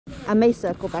I may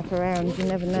circle back around, you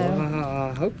never know. Well,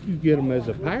 I hope you get them as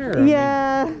a pair.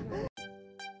 Yeah.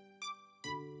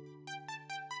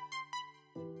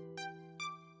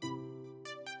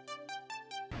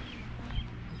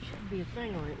 Be a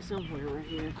thing on it somewhere right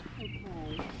here.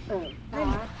 Okay.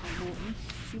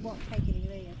 You won't take any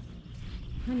less.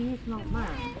 Honey, it's not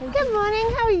mine. Good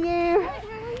morning, how are you?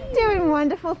 Doing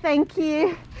wonderful, thank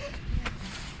you.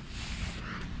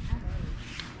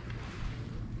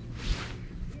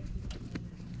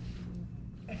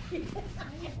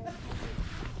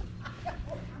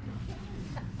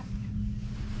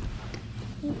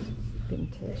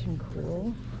 Vintage and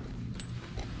cool.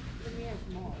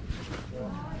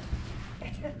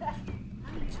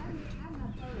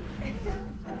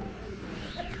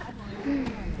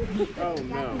 Oh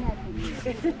no.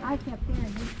 I kept there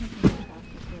and he took me off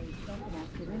the grade. Something I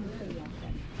said, let me see y'all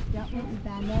something. Don't let me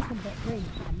buy nothing but green.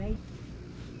 I made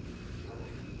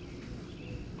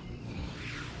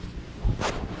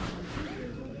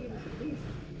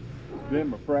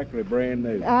Them are practically brand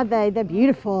new. Are they? They're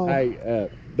beautiful. Hey,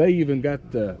 they even got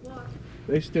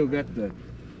they still got the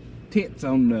tits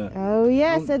on the. Oh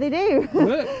yeah, so they do.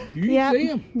 Look, you can see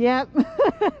them. Yep.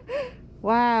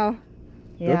 Wow.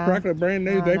 They're practically brand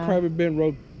new. They've probably been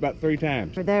rode about 3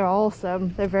 times. They're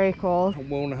awesome. They're very cool. I'm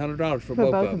willing $100 for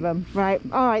For both of them. Right.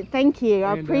 All right. Thank you.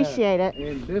 I And, appreciate it.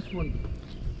 And this one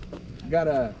got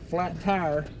a flat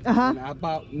tire. Uh-huh. And I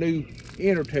bought new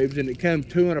inner tubes, and it comes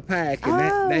 2 in a pack, and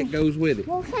that goes with it.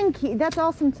 Well, thank you. That's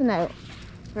awesome to know.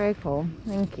 Very cool.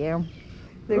 Thank you.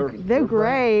 They're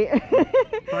great.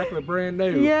 Practically brand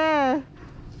new. Yeah.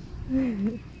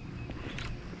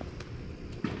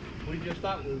 We just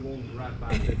thought we wanted to ride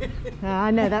by it.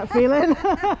 I know that feeling.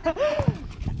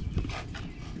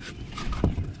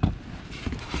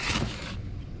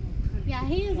 Yeah,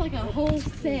 he has like a whole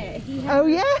set. He has, Oh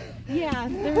yeah? Yeah,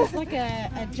 there was like a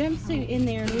jumpsuit in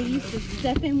there and we used to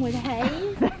stuff him with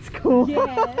hay. That's cool.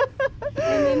 Yes.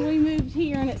 And then we moved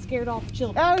here and it scared off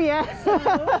children. Oh yeah.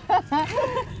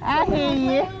 I hear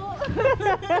you.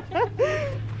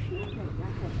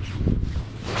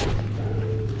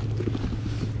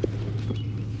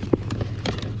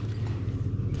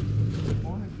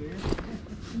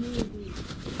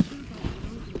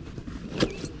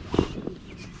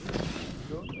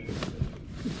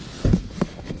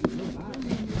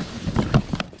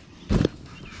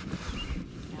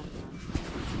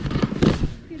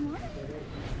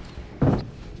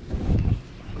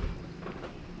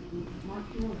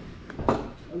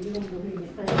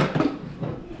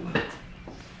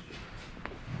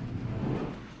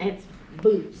 It's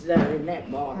boots that are in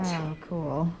that box. Oh,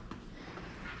 cool.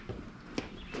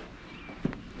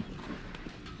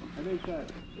 I need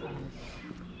that.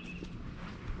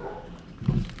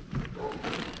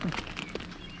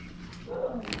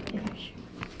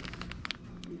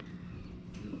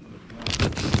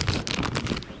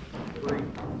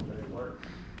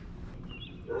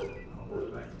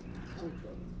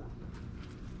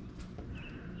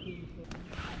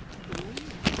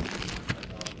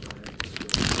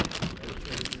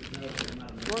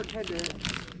 Mark had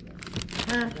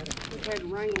to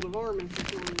wrangle the varmints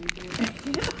this morning.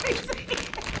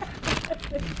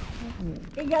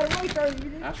 He got away from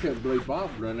you. I couldn't believe Bob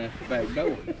run out the back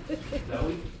door.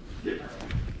 Oh,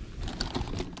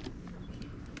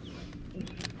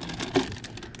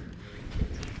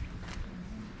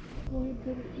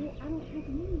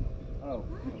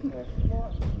 okay.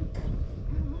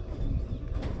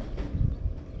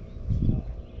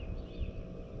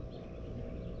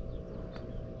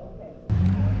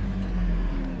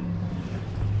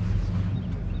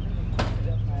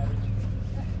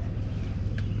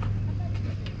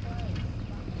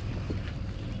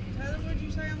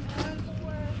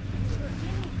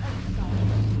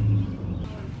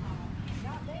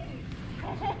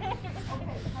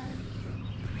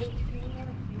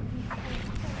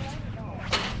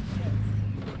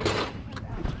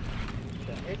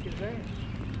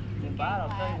 I'll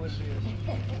tell you what it is.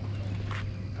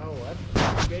 Oh,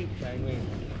 that's the gate thing.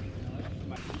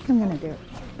 I'm gonna do it.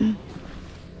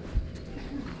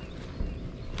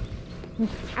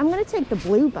 I'm gonna take the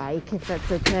blue bike if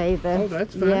that's okay. Oh,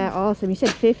 that's fine. Yeah, awesome. You said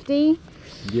 50?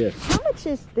 Yes. How much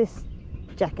is this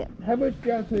jacket? How much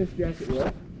you got this jacket,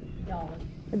 Will?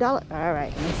 $1. All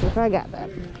right, let me see if I got that.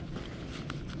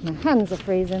 My hands are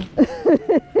freezing.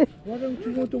 Why don't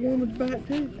you want the woman's back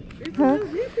too? Huh?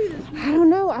 I don't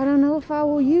know. I don't know if I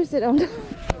will use it or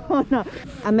not.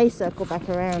 I may circle back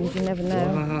around. You never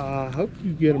know. Well, I hope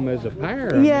you get them as a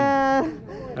pair. Yeah.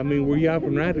 I mean, we're you up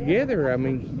and right together. I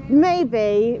mean,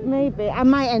 maybe. I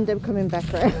might end up coming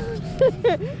back around.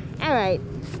 All right.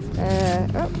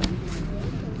 Oh.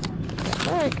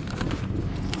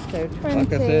 So 20.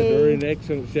 Like I said, they're in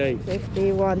excellent shape.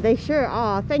 51. They sure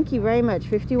are. Thank you very much.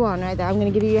 51 right there. I'm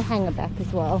going to give you a hanger back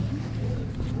as well.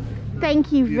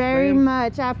 Thank you very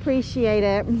much. I appreciate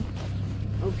it.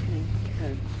 Okay.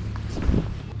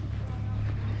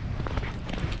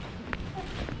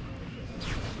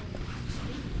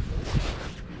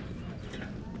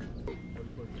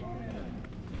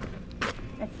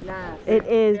 That's nice. It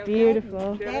is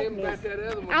beautiful. Tell him about that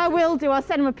other one. I will do. I'll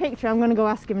send him a picture. I'm going to go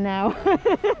ask him now.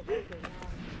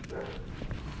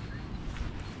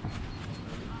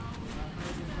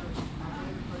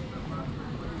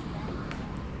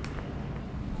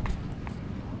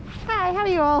 Hi, how are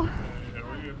you all?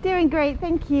 Doing great,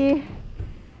 thank you.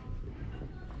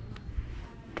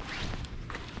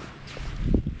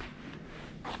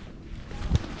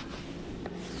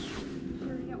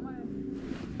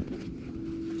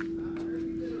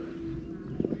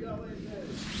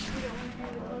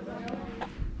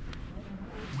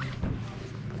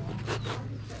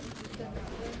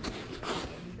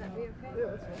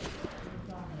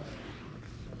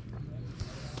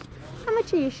 How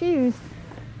much are your shoes?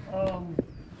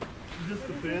 Just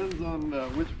depends on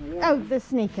which one. Oh, the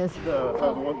sneakers. The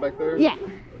one back there? Yeah.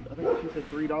 I think she said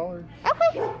 $3.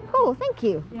 Okay, cool, thank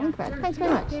you. Thanks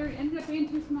very much. They ended up being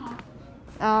too small.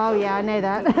 Oh yeah, I know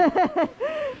that.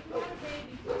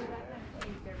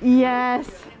 Yes.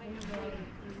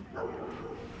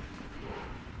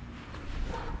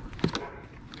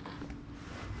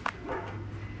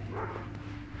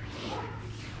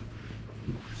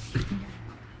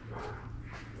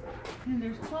 And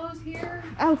there's clothes here,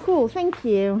 Oh cool, thank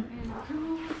you. and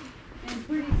tools, and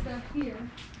pretty stuff here.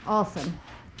 Awesome.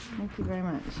 Thank you very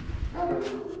much. I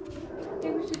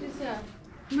think we should just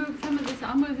move some of this.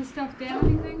 I'll move this stuff down.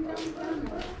 You think,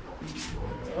 Jonathan?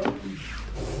 So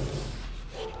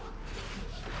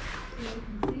you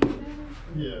can see better.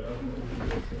 Yeah.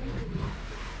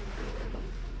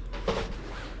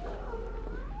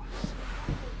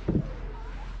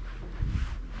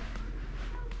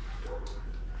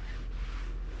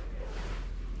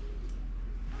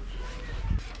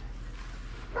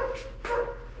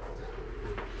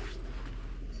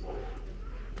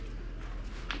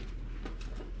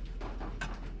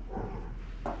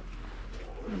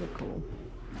 Really cool.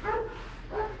 I'm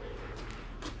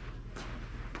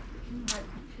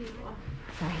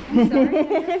sorry.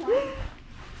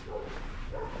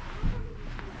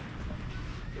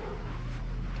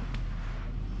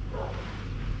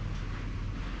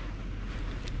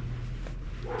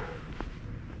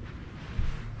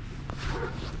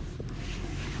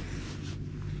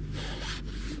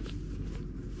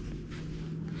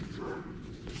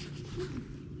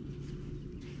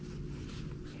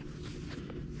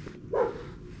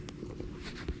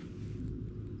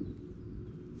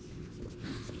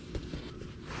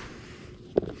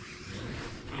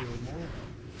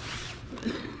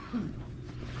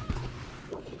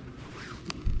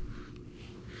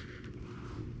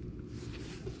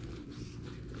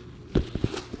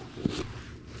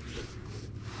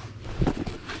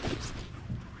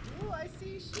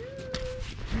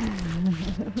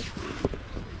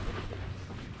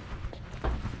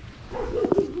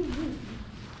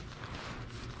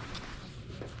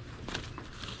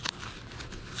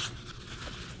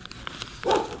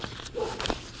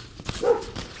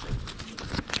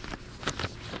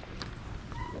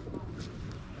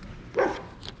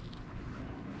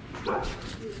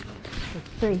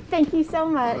 Three. Thank you so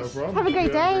much. No problem. Have a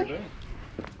great day.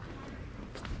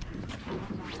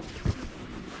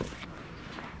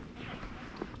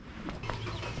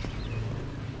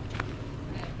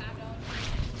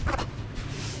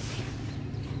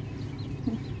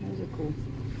 Those are cool.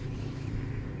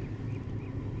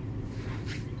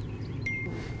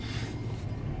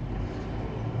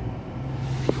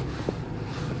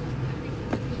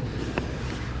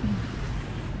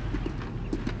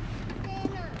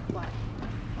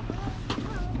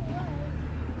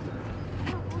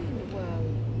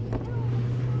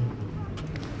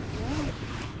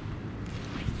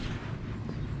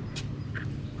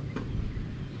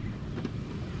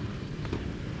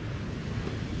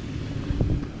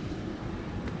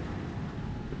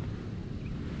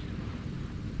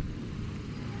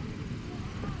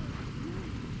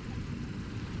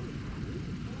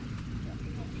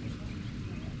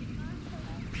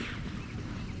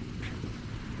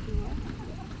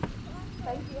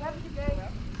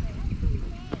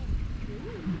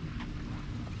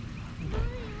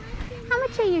 How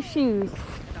much are your shoes?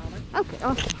 $1. Okay,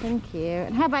 awesome, thank you.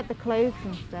 And how about the clothes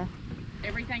and stuff?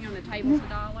 Everything on the table's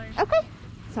 $1. Okay,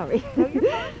 sorry.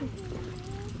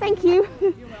 Thank you.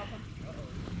 You're welcome.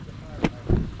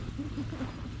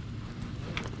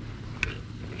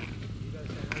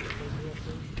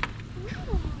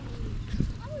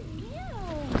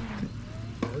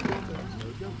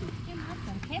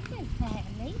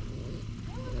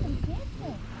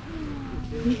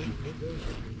 Okay,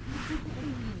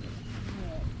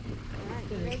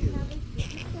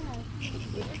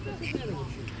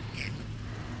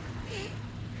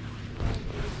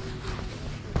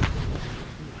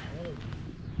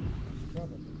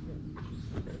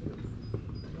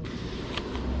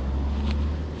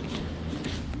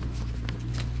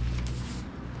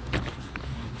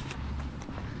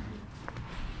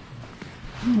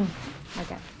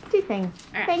 2 things.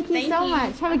 right, Thank you so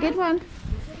much. Have a good one.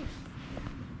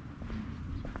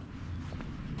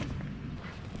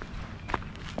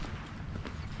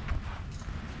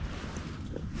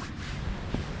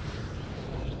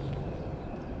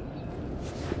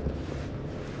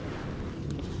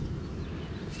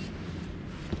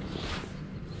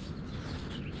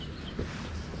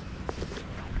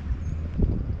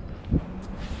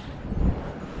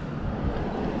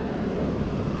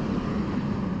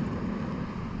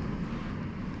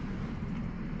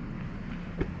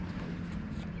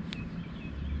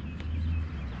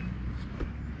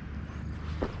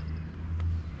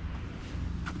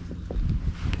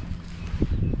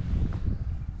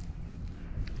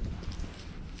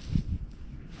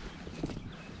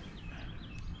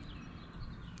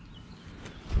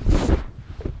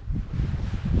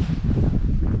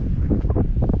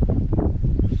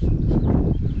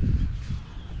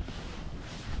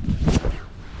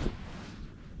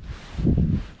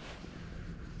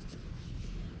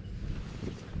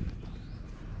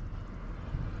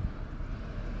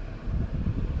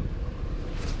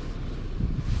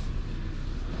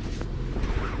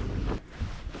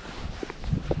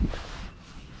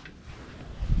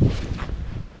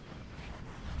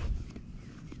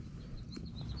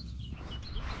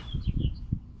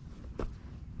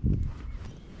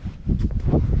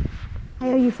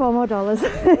 I owe you $4 more.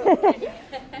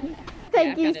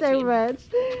 Thank you so much.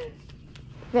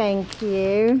 Thank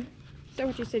you. So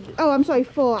what you said? Oh, I'm sorry,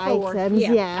 4 4. items.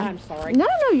 Yeah. I'm sorry. No,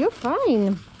 no, you're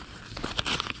fine.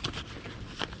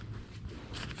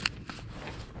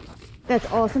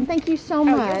 That's awesome. Thank you so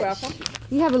much. Oh, you're welcome.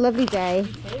 You have a lovely day.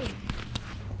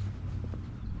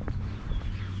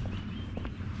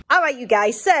 All right, you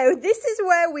guys. So this is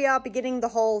where we are beginning the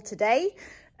haul today.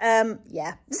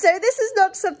 Yeah, so this is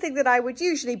not something that I would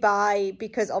usually buy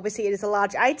because obviously it is a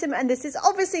large item, and this is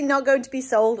obviously not going to be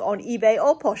sold on eBay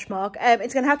or Poshmark.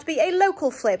 It's going to have to be a local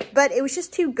flip, but it was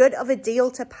just too good of a deal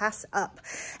to pass up.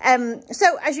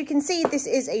 So as you can see, this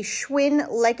is a Schwinn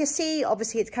Legacy.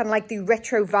 Obviously it's kind of like the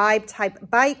retro vibe type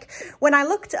bike. When I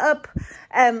looked up,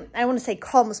 I want to say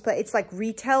comps, but it's like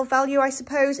retail value, I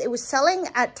suppose. It was selling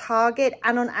at Target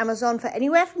and on Amazon for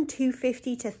anywhere from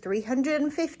 $250 to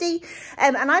 $350.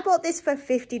 And I bought this for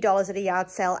 $50 at a yard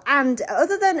sale. And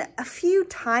other than a few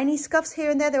tiny scuffs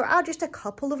here and there are just a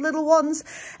couple of little ones.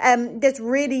 There's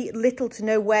really little to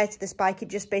no wear to this bike. It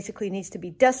just basically needs to be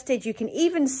dusted. You can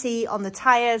even see on the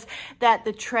tires that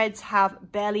the treads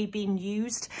have barely been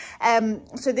used.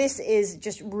 So this is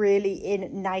just really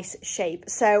in nice shape.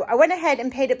 So I went ahead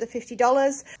and paid up the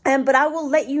 $50, but I will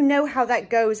let you know how that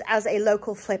goes as a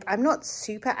local flip. I'm not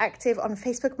super active on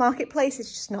Facebook Marketplace.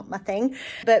 It's just not my thing.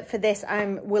 But for this,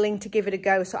 I'm willing to give it a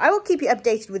go. So I will keep you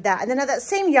updated with that. And then at that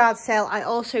same yard sale, I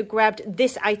also grabbed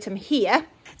this item here.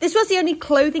 This was the only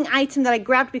clothing item that I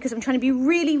grabbed because I'm trying to be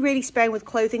really, really sparing with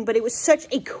clothing, but it was such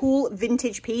a cool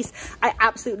vintage piece. I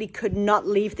absolutely could not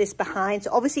leave this behind.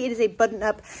 So obviously it is a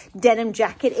button-up denim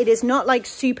jacket. It is not like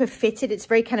super fitted. It's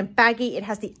very kind of baggy. It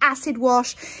has the acid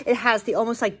wash. It has the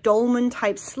almost like dolman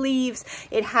type sleeves.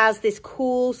 It has this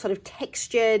cool sort of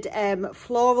textured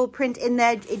floral print in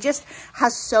there. It just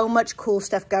has so much cool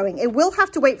stuff going. It will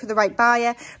have to wait for the right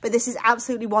buyer, but this is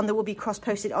absolutely one that will be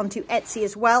cross-posted onto Etsy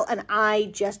as well. And I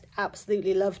just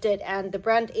absolutely loved it, and the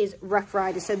brand is Rough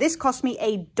Rider. So this cost me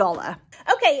 $1.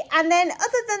 Okay, and then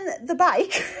other than the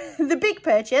bike, the big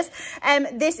purchase,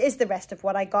 this is the rest of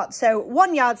what I got. So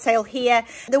one yard sale here.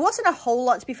 There wasn't a whole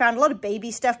lot to be found, a lot of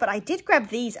baby stuff, but I did grab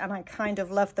these and I kind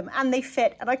of love them, and they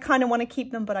fit, and I kind of want to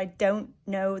keep them, but I don't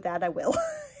know that I will.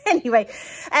 Anyway,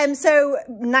 so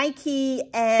Nike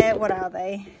Air, what are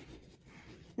they?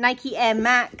 Nike Air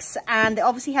Max, and they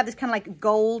obviously have this kind of like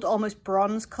gold, almost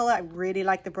bronze color. I really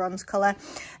like the bronze color.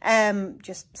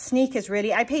 Just sneakers,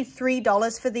 really. I paid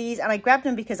 $3 for these, and I grabbed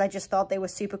them because I just thought they were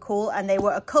super cool, and they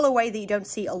were a colorway that you don't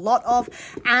see a lot of,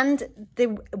 and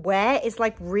the wear is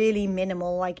like really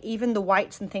minimal. Like even the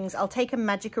whites and things, I'll take a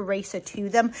magic eraser to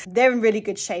them. They're in really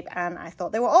good shape, and I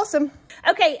thought they were awesome.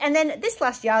 Okay, and then this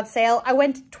last yard sale, I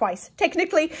went twice,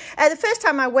 technically. The first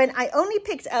time I went, I only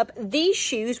picked up these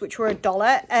shoes, which were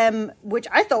 $1. which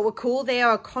I thought were cool. They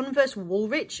are a Converse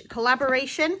Woolrich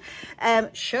collaboration.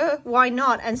 Sure, why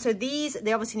not? And so these,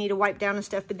 they obviously need a wipe down and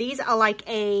stuff, but these are like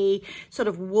a sort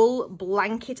of wool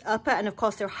blanket upper, and of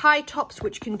course they're high tops,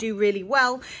 which can do really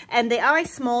well. And they are a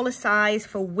smaller size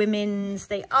for women's.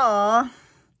 They are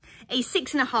a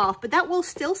 6.5, but that will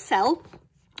still sell.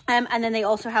 And then they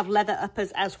also have leather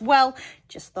uppers as well.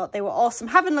 Just thought they were awesome.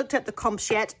 Haven't looked at the comps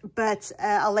yet, but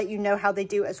I'll let you know how they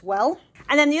do as well.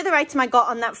 And then the other item I got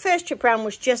on that first trip round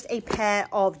was just a pair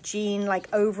of jean like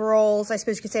overalls. I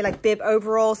suppose you could say like bib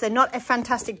overalls. They're not a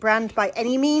fantastic brand by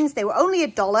any means. They were only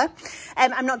 $1.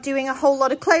 I'm not doing a whole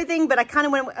lot of clothing, but I kind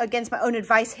of went against my own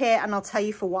advice here, and I'll tell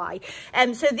you for why.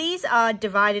 So these are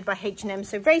divided by H&M,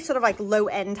 so very sort of like low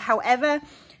end. However,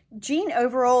 jean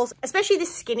overalls, especially the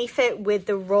skinny fit with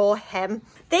the raw hem,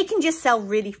 they can just sell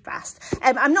really fast.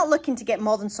 I'm not looking to get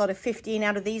more than sort of 15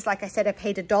 out of these. Like I said, I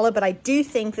paid $1, but I do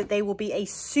think that they will be a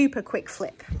super quick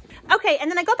flip. Okay, and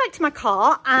then I got back to my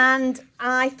car and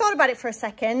I thought about it for a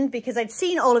second because I'd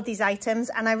seen all of these items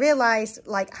and I realized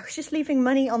like I was just leaving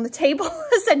money on the table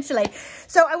essentially.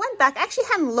 So I went back. I actually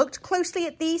hadn't looked closely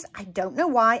at these. I don't know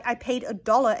why. I paid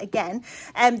 $1 again.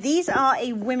 These are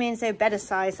a women's, they're better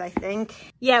size, I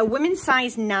think. Yeah, women's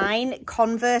size 9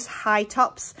 Converse high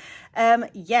tops.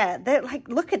 Yeah, they're like,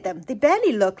 look at them. They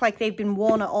barely look like they've been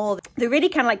worn at all. They're really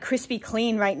kind of like crispy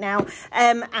clean right now.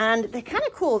 And they're kind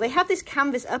of cool. They have this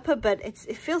canvas upper, but it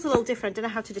feels a little different. I don't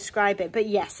know how to describe it, but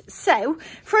yes. So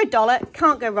for $1,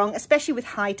 can't go wrong, especially with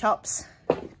high tops.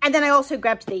 And then I also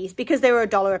grabbed these because they were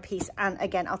 $1 a piece. And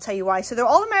again, I'll tell you why. So they're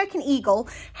all American Eagle.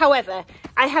 However,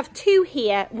 I have 2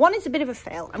 here. One is a bit of a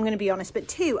fail, I'm going to be honest, but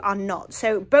 2 are not.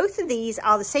 So both of these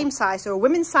are the same size. They're a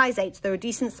women's size 8, so they're a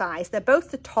decent size. They're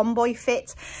both the tomboy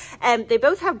fit. They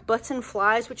both have button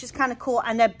flyers, which is kind of cool.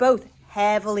 And they're both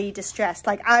heavily distressed.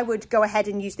 Like I would go ahead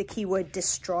and use the keyword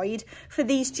destroyed for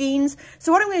these jeans.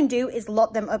 So what I'm going to do is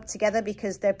lot them up together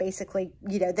because they're basically,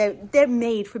 you know, they're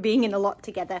made for being in a lot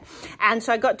together. And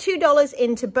so I got $2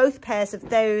 into both pairs of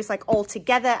those like all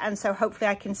together. And so hopefully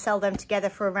I can sell them together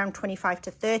for around 25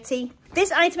 to 30.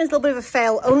 This item is a little bit of a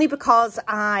fail only because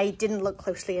I didn't look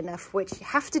closely enough, which you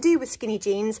have to do with skinny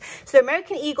jeans. So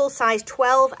American Eagle size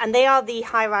 12, and they are the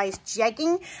high-rise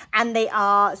jegging, and they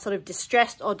are sort of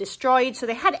distressed or destroyed. So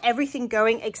they had everything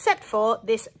going except for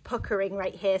this puckering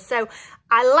right here. So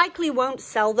I likely won't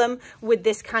sell them with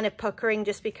this kind of puckering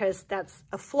just because that's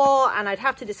a flaw and I'd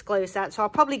have to disclose that. So I'll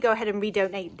probably go ahead and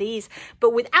redonate these.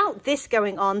 But without this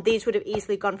going on, these would have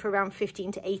easily gone for around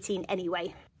 15 to 18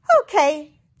 anyway.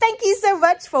 Okay. Thank you so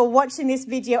much for watching this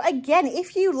video. Again,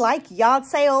 if you like yard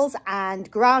sales and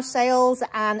garage sales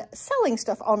and selling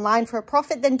stuff online for a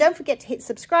profit, then don't forget to hit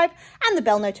subscribe and the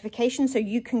bell notification so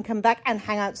you can come back and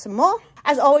hang out some more.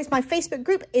 As always, my Facebook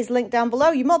group is linked down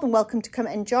below. You're more than welcome to come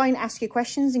and join, ask your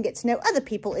questions and get to know other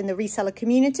people in the reseller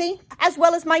community, as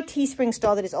well as my Teespring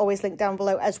store that is always linked down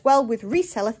below as well with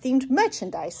reseller themed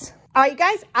merchandise. All right, you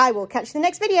guys, I will catch you in the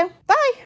next video. Bye.